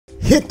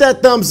hit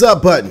that thumbs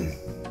up button.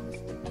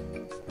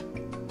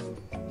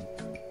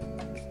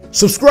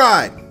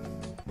 Subscribe.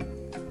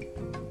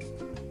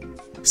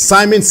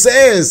 Simon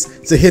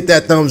says to hit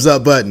that thumbs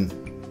up button.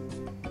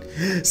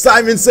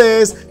 Simon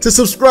says to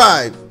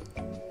subscribe.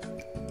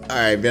 All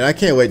right, man, I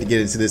can't wait to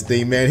get into this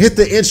thing, man. Hit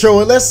the intro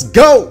and let's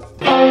go.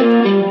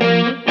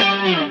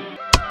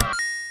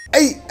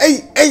 Hey,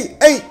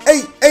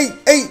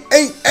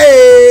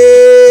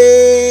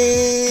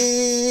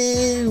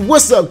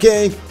 what's up,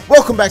 gang?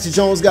 Welcome back to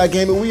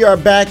JonesGotGame, and we are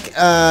back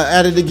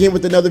at it again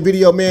with another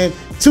video, man.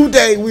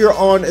 Today we are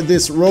on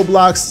this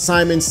Roblox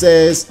Simon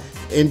Says,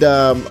 and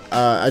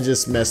I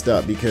just messed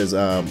up because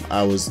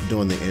I was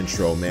doing the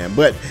intro, man.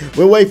 But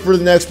we'll wait for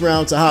the next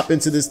round to hop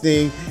into this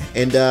thing,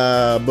 and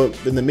but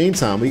in the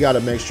meantime, we got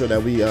to make sure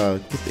that we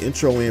get the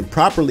intro in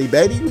properly,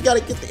 baby. We got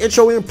to get the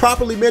intro in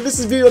properly, man. This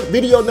is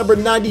video number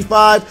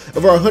 95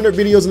 of our 100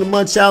 videos in a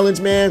month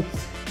challenge, man.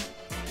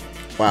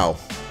 Wow,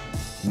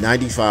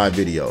 95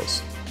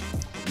 videos.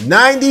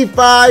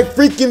 95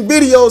 freaking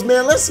videos,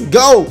 man. Let's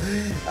go.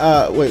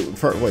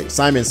 Wait,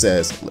 Simon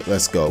Says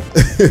let's go.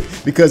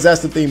 Because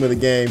that's the theme of the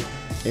game,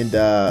 and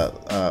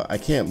I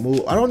can't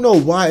move. I don't know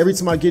why every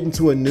time I get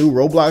into a new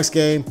Roblox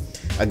game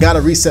I gotta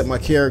reset my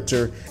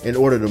character in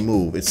order to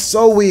move. It's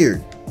so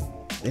weird.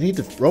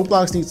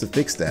 Roblox needs to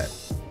fix that.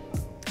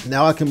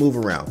 Now I can move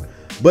around.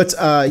 But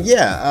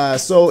yeah,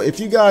 so if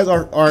you guys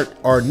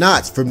are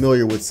not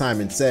familiar with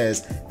Simon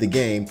Says, the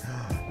game,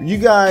 you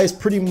guys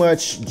pretty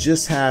much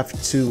just have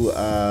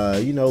to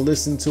you know,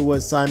 listen to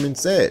what Simon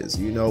says.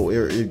 You know,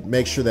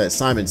 make sure that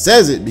Simon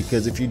says it,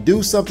 because if you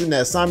do something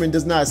that Simon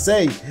does not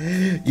say,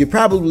 you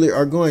probably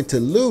are going to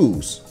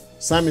lose.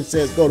 Simon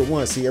says go to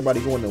 1. See,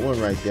 everybody going to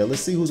 1 right there.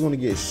 Let's see who's going to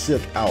get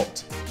shook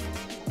out.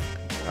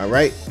 All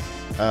right,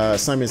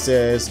 Simon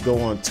says go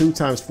on 2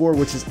 times 4,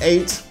 which is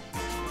 8.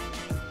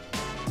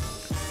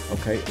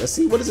 Okay, let's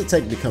see, what does it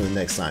take to become the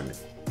next Simon?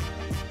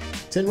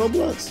 10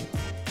 Roblox?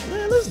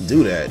 Man, let's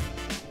do that.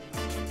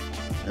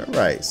 All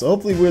right, so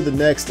hopefully we're the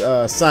next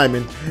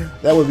Simon.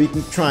 That way we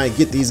can try and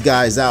get these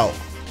guys out.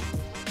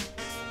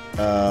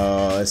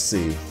 Let's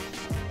see.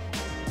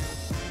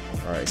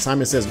 All right,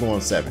 Simon Says go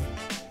on 7.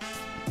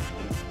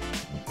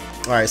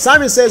 All right,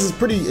 Simon Says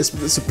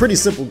it's a pretty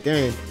simple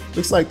game.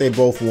 Looks like they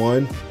both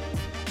won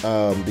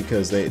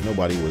because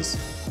nobody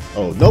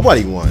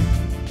won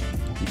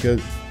because,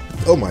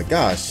 oh my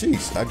gosh,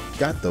 sheesh, I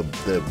got the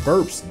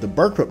burps, the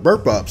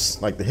burp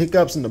ups, like the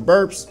hiccups and the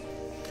burps.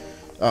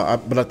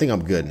 But I think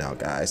I'm good now,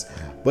 guys.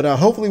 But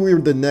hopefully we're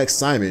the next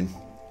Simon,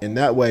 and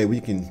that way we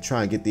can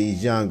try and get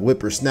these young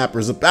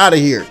whippersnappers up out of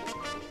here.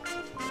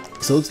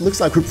 So it looks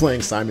like we're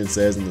playing Simon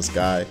Says in the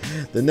sky.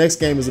 The next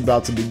game is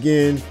about to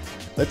begin.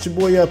 Let your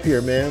boy up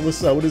here, man.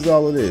 What's up? What is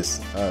all of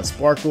this?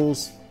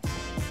 Sparkles.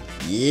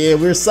 Yeah,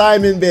 we're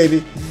Simon,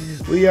 baby.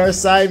 We are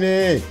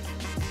Simon.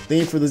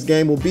 Theme for this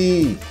game will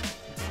be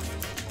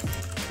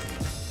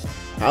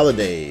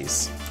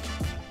holidays.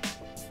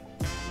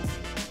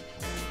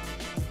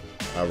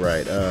 All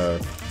right,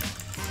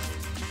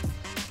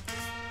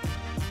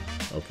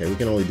 okay, we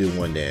can only do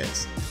 1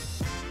 dance.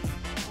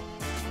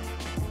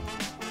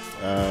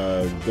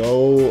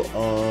 Go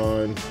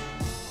on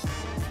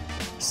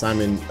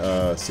Simon,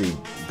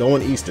 go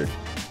on Easter.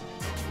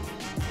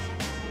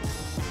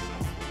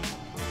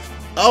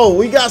 Oh,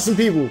 we got some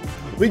people.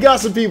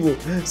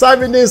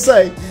 Simon didn't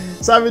say.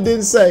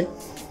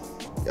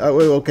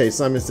 Okay,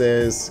 Simon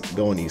Says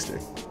go on Easter.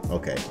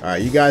 Okay, all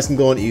right, you guys can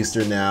go on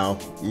Easter now.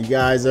 You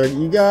guys are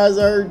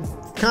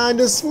kind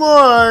of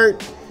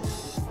smart.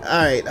 All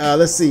right,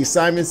 let's see.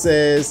 Simon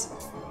Says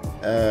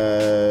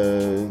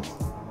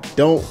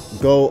don't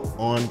go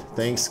on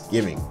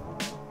Thanksgiving.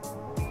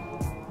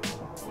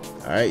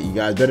 All right, you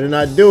guys better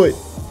not do it.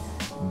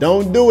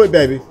 Don't do it,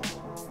 baby.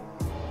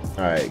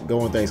 All right,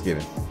 go on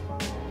Thanksgiving.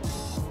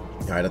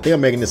 All right, I think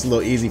I'm making this a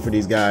little easy for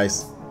these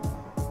guys.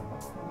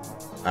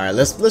 All right,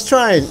 let's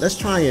try and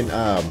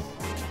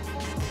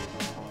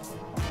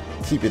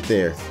keep it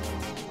there.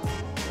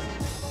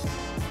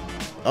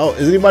 Oh,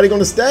 is anybody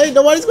gonna stay?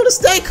 Nobody's gonna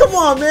stay. Come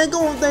on, man,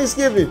 go on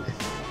Thanksgiving.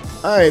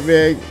 All right,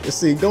 man, let's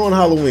see, go on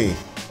Halloween.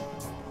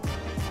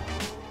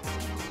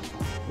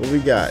 What we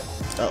got?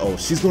 Uh-oh,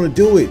 she's gonna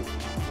do it.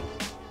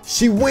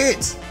 She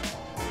went.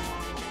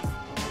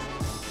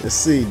 Let's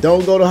see,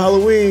 don't go to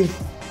Halloween.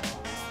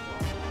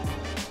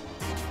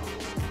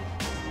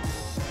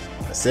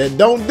 I said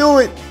don't do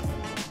it.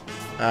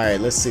 All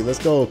right, let's see, let's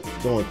go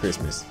on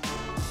Christmas.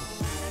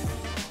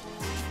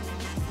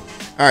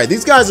 All right,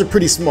 these guys are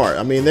pretty smart.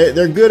 I mean,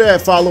 they're good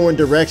at following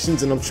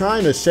directions, and I'm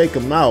trying to shake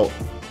them out.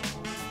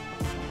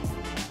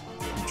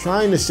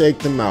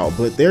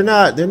 But they're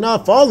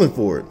not falling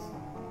for it.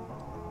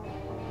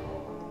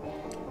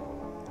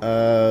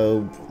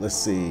 Let's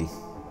see.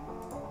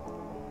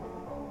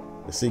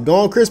 Go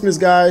on Christmas,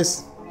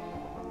 guys.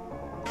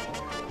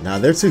 Nah,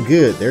 they're too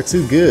good.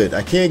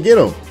 I can't get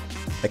them.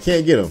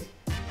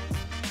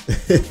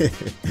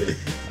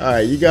 All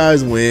right, you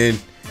guys win.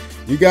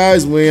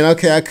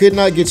 Okay, I could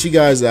not get you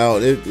guys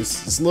out.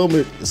 It's a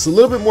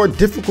little bit more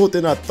difficult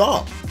than I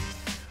thought.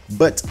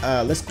 But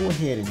let's go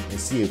ahead and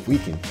see if we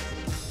can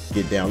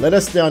get down. Let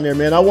us down there,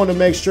 man. I want to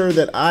make sure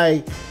that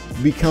I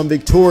become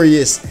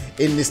victorious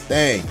in this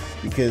thing,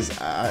 because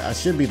I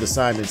should be the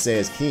Simon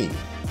Says king.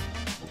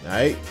 All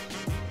right,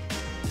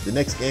 the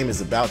next game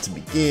is about to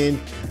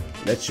begin.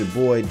 Let your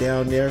boy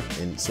down there,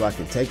 and so I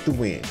can take the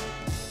win.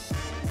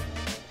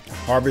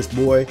 Harvest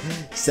Boy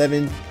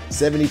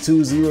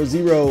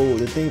 77200.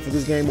 The theme for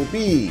this game will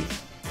be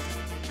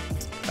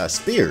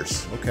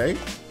spears. Okay,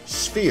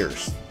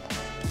 spears.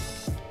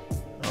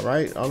 All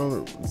right. I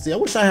don't see. I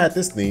wish I had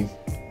this theme.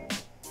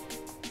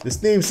 This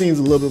theme seems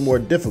a little bit more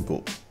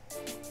difficult.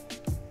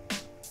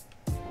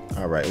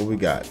 All right, what we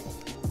got?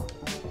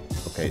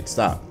 Okay,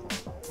 stop.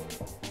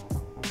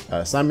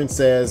 Simon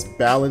Says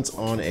balance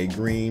on a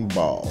green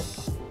ball.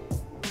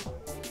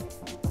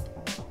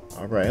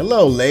 All right,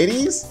 hello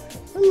ladies.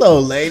 Hello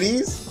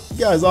ladies. You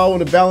guys all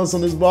want to balance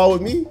on this ball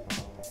with me?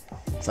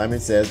 Simon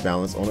Says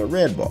balance on a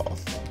red ball.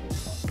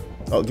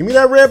 Oh, give me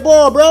that red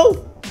ball,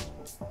 bro.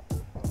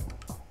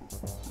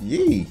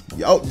 Yee.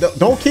 Yo,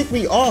 don't kick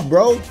me off,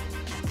 bro.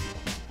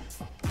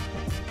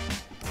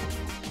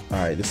 All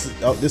right, this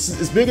is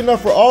it's big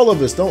enough for all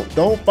of us.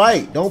 Don't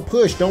fight, don't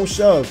push, don't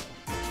shove.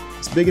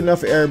 It's big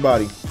enough for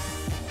everybody.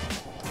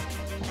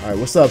 All right,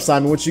 what's up,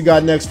 Simon? What you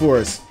got next for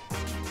us?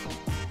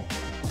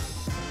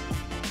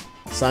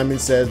 Simon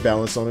Says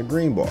balance on a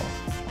green ball.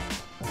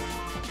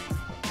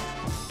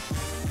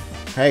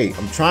 Hey,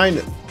 I'm trying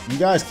to. You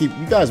guys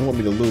want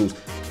me to lose.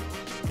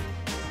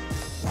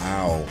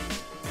 Wow.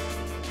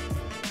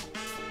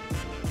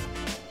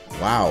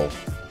 Wow.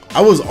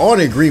 I was on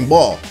a green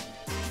ball.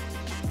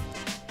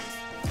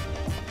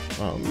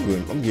 Oh,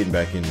 I'm getting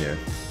back in there.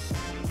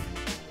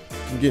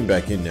 I'm getting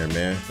back in there,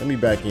 man. Let me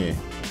back in.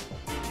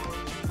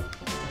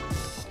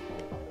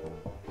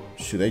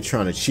 Shoot, they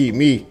trying to cheat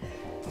me.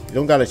 You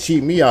don't gotta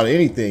cheat me out of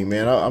anything,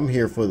 man. I'm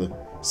here for the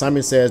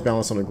Simon Says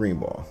balance on the green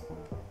ball.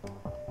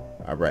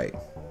 All right,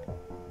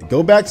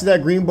 go back to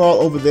that green ball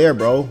over there,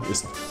 bro.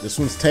 This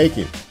one's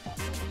taken.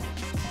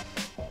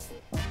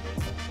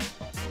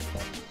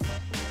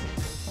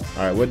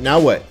 All right, now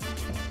what?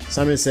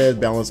 Simon Says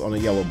balance on a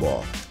yellow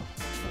ball.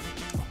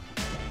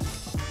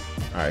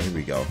 All right, here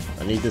we go.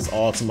 I need this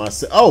all to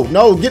myself. Oh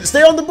no,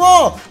 stay on the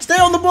ball. Stay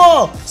on the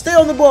ball. Stay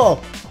on the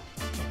ball.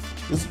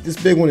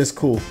 This big one is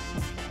cool.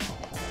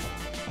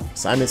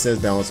 Simon Says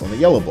balance on the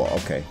yellow ball.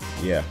 Okay,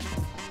 yeah.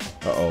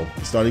 Uh-oh,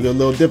 it's starting to get a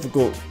little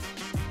difficult.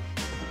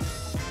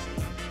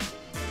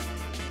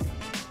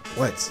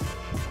 What?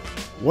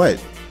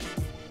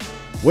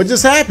 What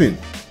just happened?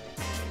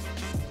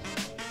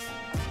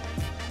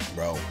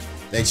 Bro,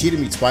 they cheated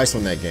me twice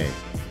on that game.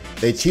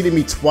 They cheated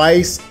me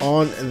twice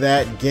on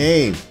that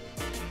game.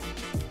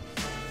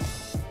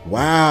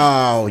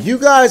 Wow, you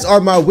guys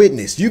are my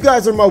witness. You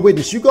guys are my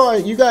witness. You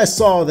guys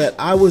saw that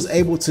I was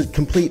able to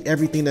complete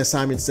everything that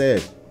Simon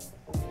said.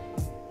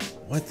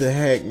 What the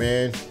heck,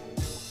 man?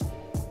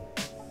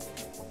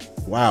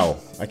 Wow,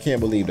 I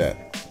can't believe that.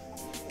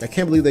 I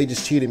can't believe they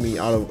just cheated me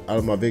out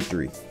of my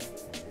victory.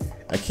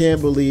 I can't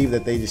believe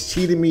that they just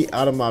cheated me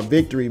out of my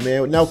victory,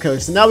 man. Now, okay,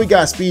 so now we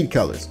got speed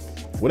colors.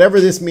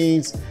 Whatever this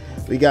means,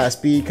 we got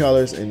speed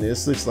colors, and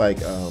this looks like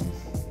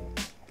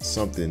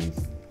something.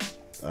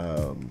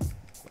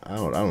 I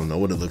don't know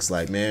what it looks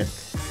like, man.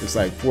 It's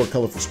like 4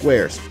 colorful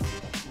squares.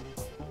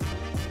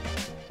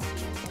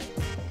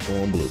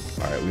 Go on blue.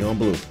 All right, we on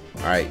blue.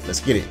 All right, let's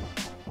get it.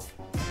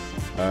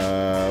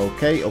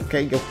 Okay.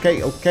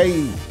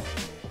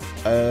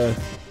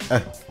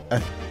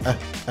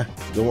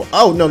 Go on.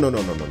 Oh, no.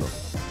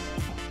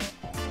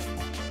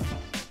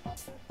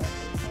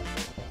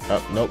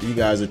 Oh, nope, you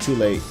guys are too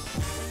late.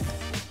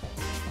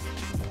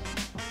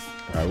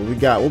 All right, what we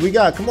got? What we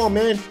got? Come on,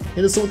 man.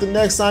 Hit us with the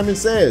next Simon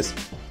Says.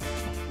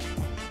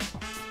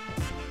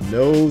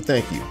 No,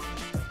 thank you.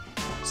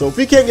 So if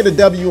we can't get a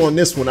W on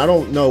this one, I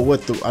don't know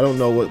what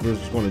we're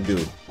going to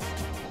do.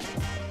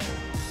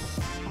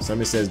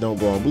 Simon Says don't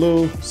go on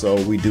blue,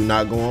 so we do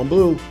not go on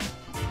blue.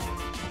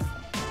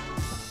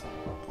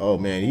 Oh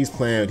man, he's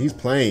playing.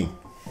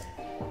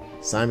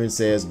 Simon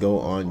Says go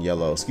on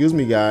yellow. Excuse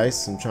me,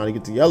 guys. I'm trying to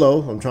get to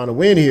yellow. I'm trying to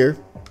win here.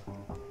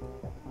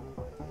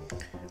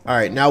 All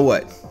right, now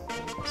what?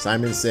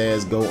 Simon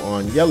Says go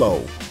on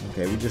yellow.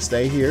 Okay, we just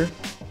stay here.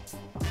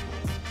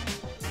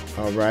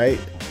 All right.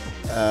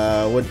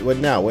 What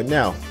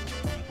now?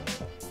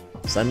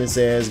 Simon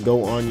Says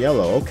go on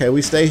yellow. Okay,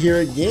 we stay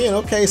here again.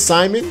 Okay,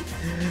 Simon,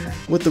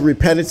 with the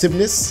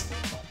repetitiveness.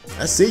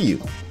 I see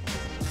you.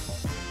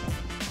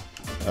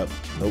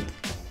 Nope.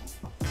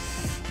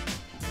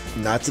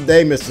 Not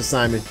today, Mr.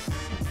 Simon.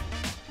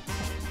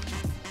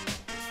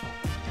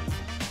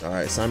 All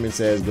right, Simon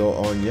Says go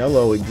on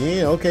yellow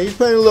again. Okay, he's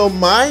playing a little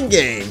mind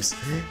games.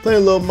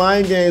 Playing a little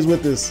mind games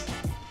with us.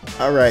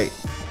 All right.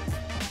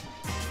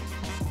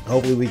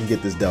 Hopefully we can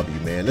get this W,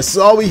 man. This is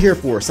all we here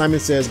for. Simon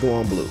Says go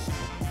on blue.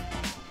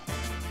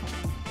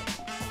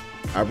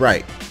 All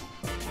right.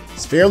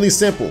 It's fairly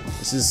simple.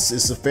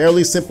 It's a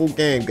fairly simple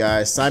game,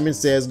 guys. Simon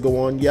Says go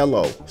on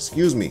yellow.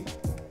 Excuse me.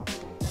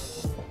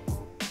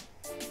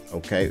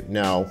 Okay,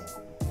 now.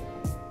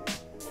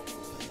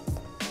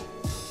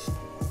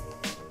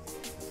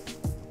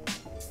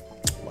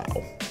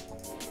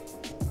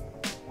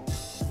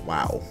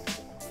 Wow.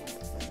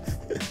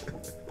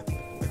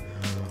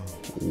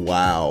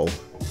 Wow.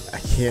 I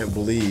can't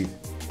believe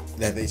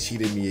that they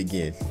cheated me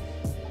again.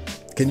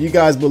 Can you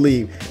guys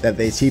believe that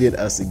they cheated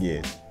us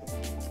again?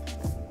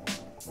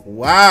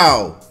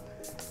 Wow.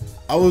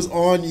 I was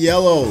on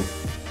yellow.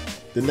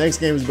 The next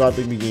game is about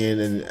to begin,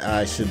 and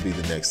I should be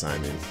the next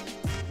Simon.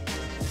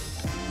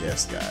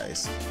 Yes,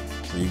 guys.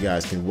 So you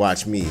guys can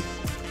watch me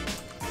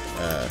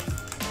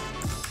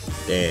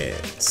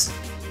dance.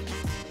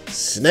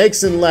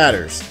 Snakes and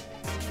ladders.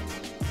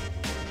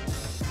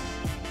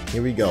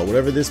 Here we go.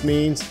 Whatever this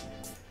means,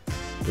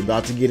 we're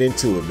about to get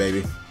into it,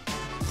 baby.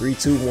 3,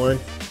 2, 1,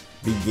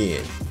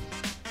 begin.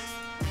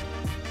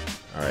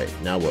 All right,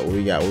 now what? What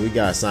we got? What we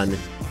got, Simon?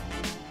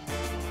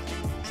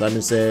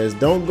 Simon says,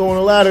 "Don't go on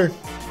a ladder."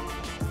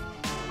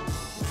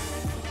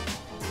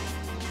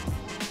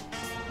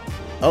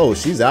 Oh,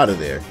 she's out of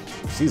there.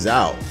 She's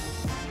out.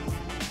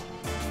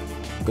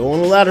 Go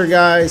on the ladder,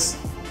 guys.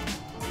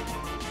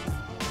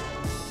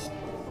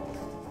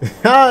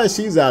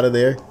 She's out of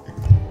there.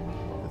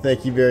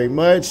 Thank you very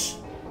much.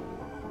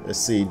 Let's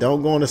see.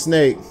 Don't go on a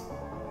snake.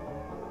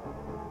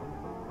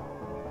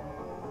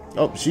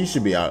 Oh, she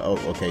should be out. Oh,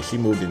 okay. She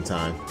moved in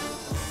time.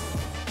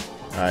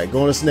 All right,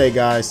 go on a snake,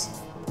 guys.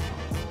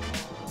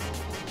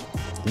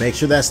 Make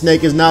sure that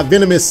snake is not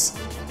venomous.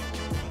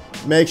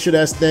 Make sure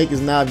that snake is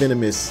not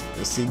venomous.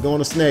 Let's see. Go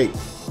on a snake.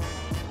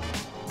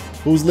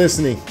 Who's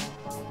listening?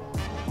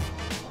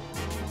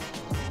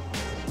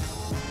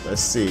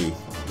 Let's see.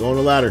 Go on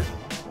the ladder.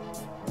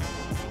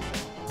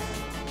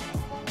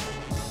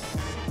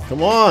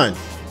 Come on.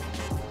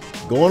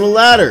 Go on the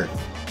ladder.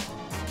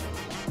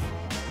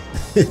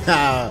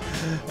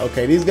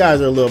 Okay, these guys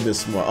are a little bit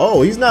smart.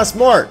 Oh, he's not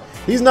smart.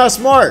 He's not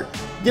smart.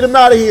 Get him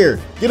out of here.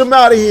 Get him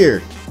out of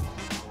here.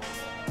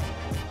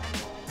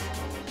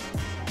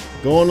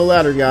 Go on the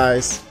ladder,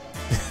 guys.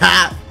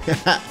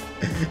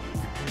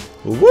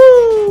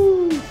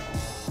 Woo!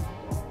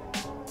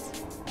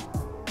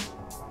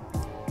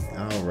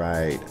 All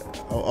right.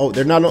 Oh,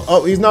 they're not.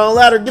 Oh, he's not on the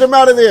ladder. Get him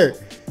out of there.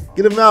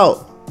 Get him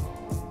out.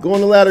 Go on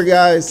the ladder,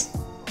 guys.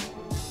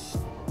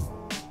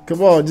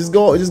 Come on, just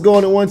go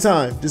on it one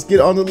time. Just get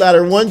on the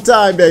ladder one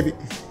time, baby.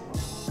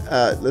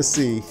 Let's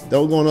see.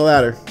 Don't go on the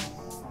ladder.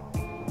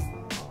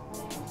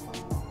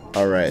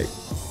 All right.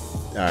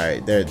 All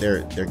right.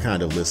 They're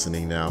kind of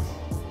listening now.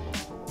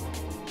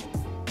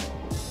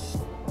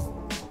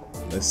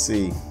 Let's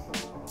see.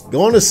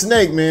 Go on a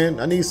snake, man.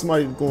 I need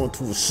somebody to go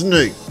into a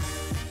snake.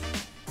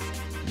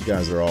 You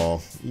guys are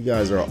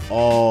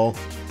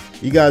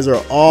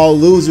all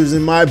losers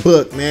in my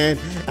book, man.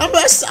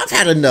 I've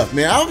had enough,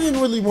 man. I didn't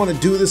really want to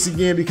do this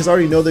again because I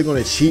already know they're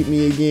going to cheat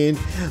me again.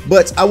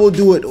 But I will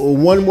do it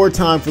one more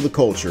time for the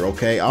culture,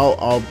 okay?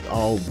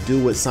 I'll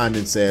do what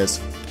Simon says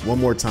one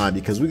more time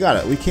because we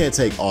can't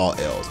take all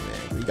L's,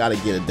 man. We gotta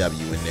get a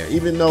W in there,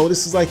 even though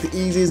this is like the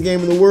easiest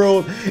game in the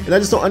world, and I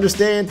just don't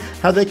understand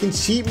how they can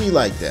cheat me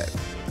like that.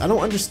 I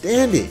don't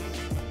understand it.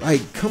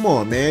 Like, come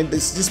on, man.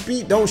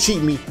 Don't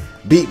cheat me.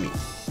 Beat me.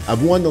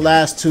 I've won the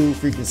last 2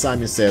 freaking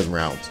Simon Says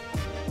rounds.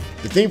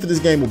 The theme for this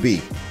game will be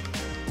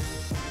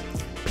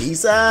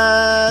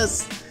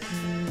pizzas.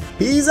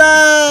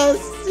 Pizzas.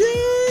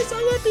 Yes,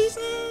 I love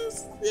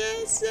pizzas.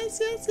 Yes, yes,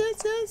 yes, yes,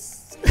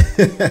 yes.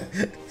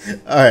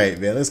 All right,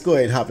 man. Let's go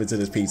ahead and hop into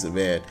this pizza,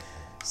 man.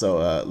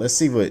 So let's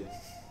see.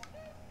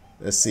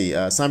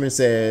 Simon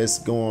says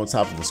go on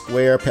top of a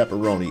square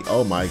pepperoni.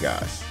 Oh my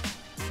gosh.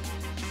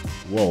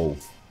 Whoa.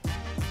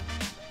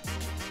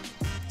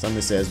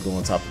 Simon says go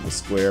on top of a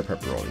square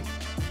pepperoni.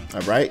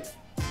 All right.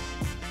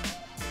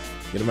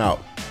 Get him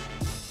out.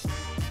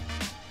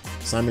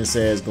 Simon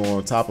says go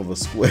on top of a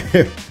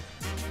square.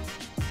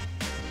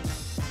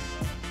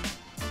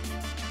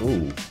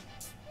 Ooh,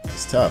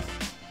 that's tough.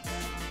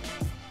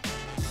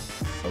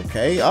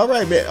 Okay. All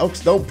right, man. Oh,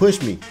 don't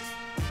push me.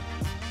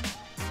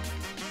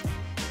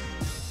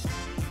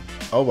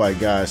 Oh my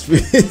gosh.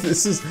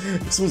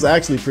 This was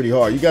actually pretty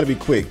hard. You got to be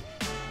quick.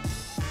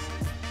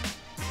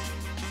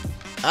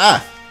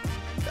 Ah,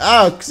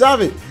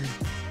 stop it.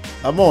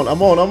 I'm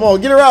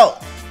on. Get her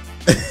out.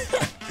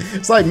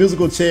 It's like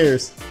musical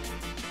chairs.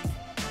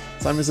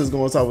 Simon says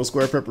go on top of a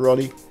square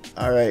pepperoni.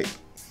 All right.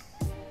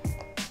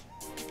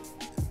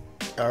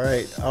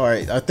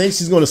 I think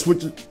she's going to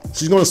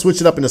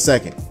switch it up in a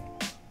second.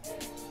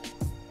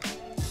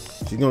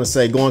 She's going to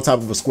say go on top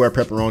of a square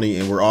pepperoni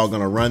and we're all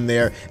going to run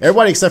there.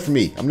 Everybody except for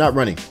me. I'm not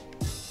running.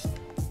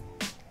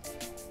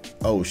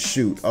 Oh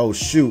shoot.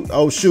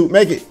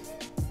 Make it.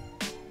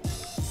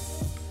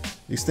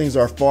 These things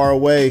are far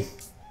away.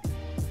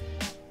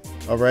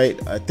 All right.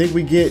 I think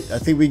we get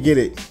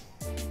it.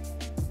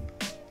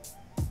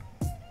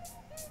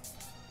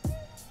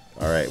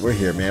 All right, we're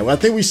here, man. Well, I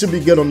think we should be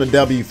good on the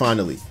W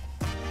finally.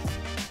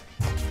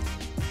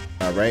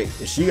 All right.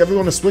 Is she ever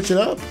going to switch it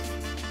up?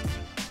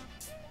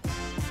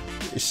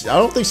 I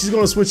don't think she's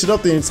going to switch it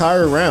up the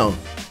entire round,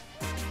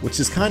 which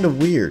is kind of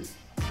weird.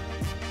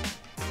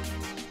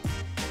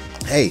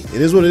 Hey,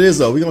 it is what it is,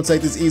 though. We're going to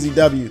take this easy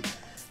W.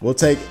 We'll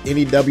take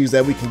any W's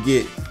that we can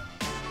get.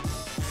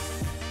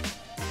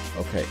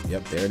 Okay,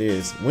 yep, there it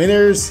is.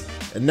 Winners,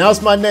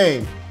 announce my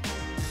name.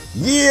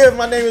 Yeah,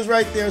 my name is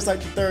right there. It's like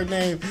the third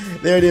name.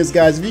 There it is,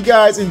 guys. If you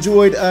guys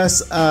enjoyed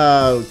us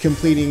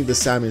completing the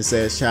Simon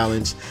Says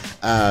challenge,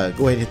 go ahead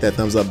and hit that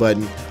thumbs up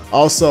button.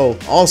 Also,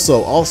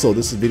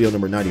 this is video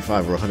number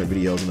 95 or 100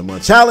 videos in a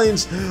month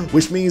challenge,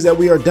 which means that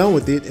we are done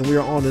with it and we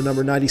are on to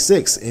number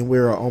 96 and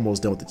we're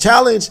almost done with the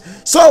challenge.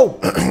 So,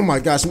 oh my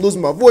gosh, I'm losing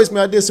my voice,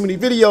 man. I did so many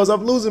videos,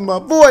 I'm losing my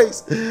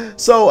voice.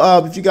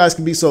 So, if you guys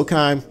can be so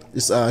kind,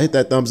 just hit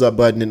that thumbs up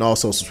button and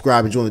also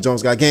subscribe and join the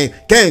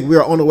JonesGotGame. Gang, we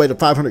are on the way to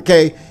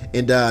 500K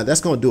and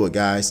that's gonna do it,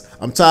 guys.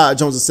 I'm Todd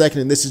Jones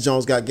II and this is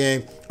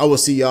JonesGotGame. I will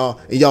see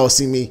y'all and y'all will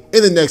see me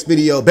in the next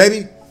video,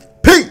 baby.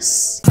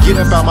 Peace. Get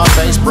up out my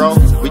face, bro.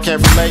 We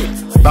can't relate.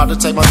 About to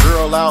take my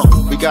girl out.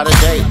 We got a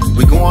date.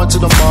 We going to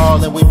the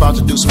mall and we about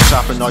to do some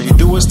shopping. All you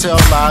do is tell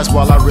lies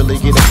while I really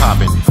get it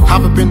popping.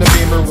 Hop up in the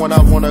Beamer when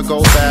I wanna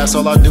go fast.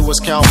 All I do is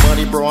count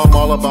money, bro. I'm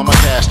all about my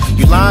cash.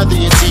 You lying through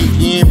your teeth.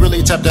 You ain't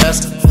really tapped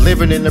ass.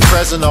 Living in the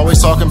present,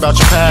 always talking about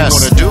your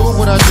past. You gonna do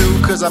what I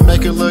do 'cause I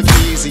make it look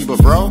easy,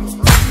 but bro,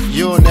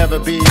 you'll never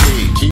be me.